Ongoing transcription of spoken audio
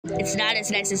It's not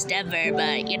as nice as Denver,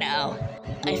 but, you know,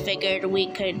 I figured we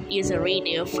could use a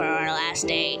redo for our last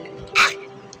date. Ah!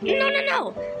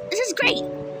 No. This is great.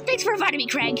 Thanks for inviting me,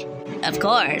 Craig. Of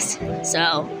course.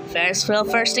 So, Ferris wheel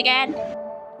first again?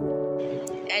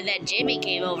 And then Jimmy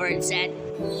came over and said,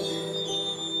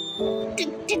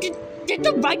 Did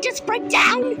the ride just break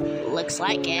down? Looks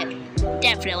like it.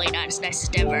 Definitely not as nice as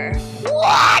Denver.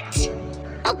 What?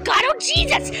 Oh God, oh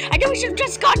Jesus! I know we should have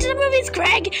just gone to the movies,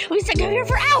 Craig! We stuck out here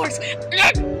for hours!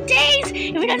 Days!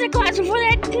 If we doesn't class before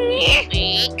that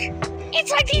week! It's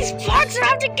like these parks are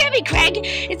out to get me, Craig!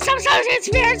 It's some sort of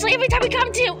seriously every time we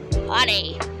come to...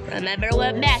 Honey, remember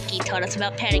what Mackie told us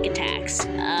about panic attacks?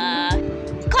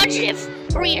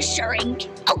 Cognitive reassuring.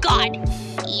 Oh God!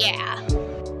 Yeah.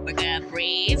 We're gonna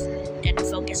breathe and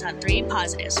focus on 3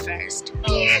 positives first.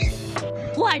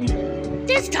 1.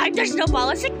 This time there's no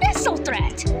ballistic missile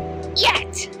threat.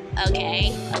 Yet.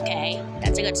 Okay.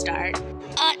 That's a good start. 2.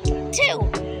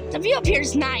 The view up here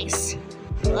is nice.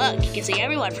 Look, you can see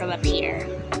everyone from up here.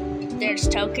 There's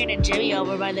Token and Jimmy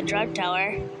over by the drug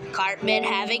tower. Cartman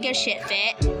having a shit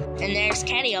fit. And there's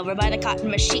Kenny over by the cotton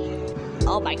machine.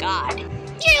 Oh my God.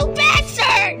 You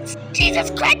bastards! Jesus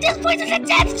Christ, this place is a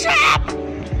death trap!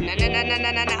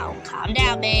 No. Calm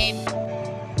down, babe.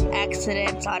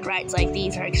 Accidents on rides like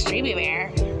these are extremely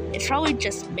rare. It's probably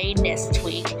just maintenance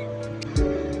tweak.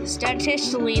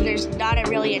 Statistically, there's not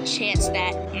really a chance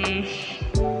that...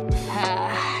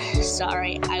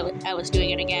 sorry, I was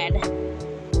doing it again.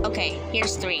 Okay,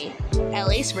 here's 3. At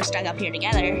least we're stuck up here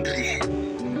together.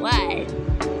 What?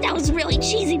 That was really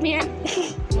cheesy, man.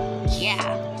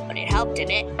 Yeah, but it helped,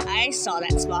 didn't it? I saw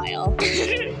that smile.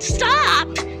 Stop!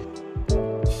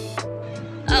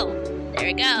 Oh, there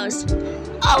it goes.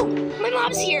 Oh, my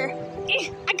mom's here.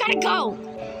 I gotta go.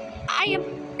 I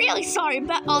am really sorry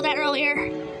about all that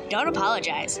earlier. Don't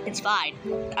apologize. It's fine.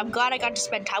 I'm glad I got to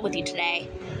spend time with you today.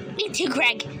 Me too,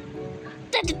 Craig.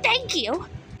 Thank you.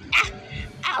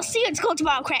 I'll see you at school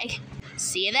tomorrow, Craig.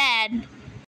 See you then.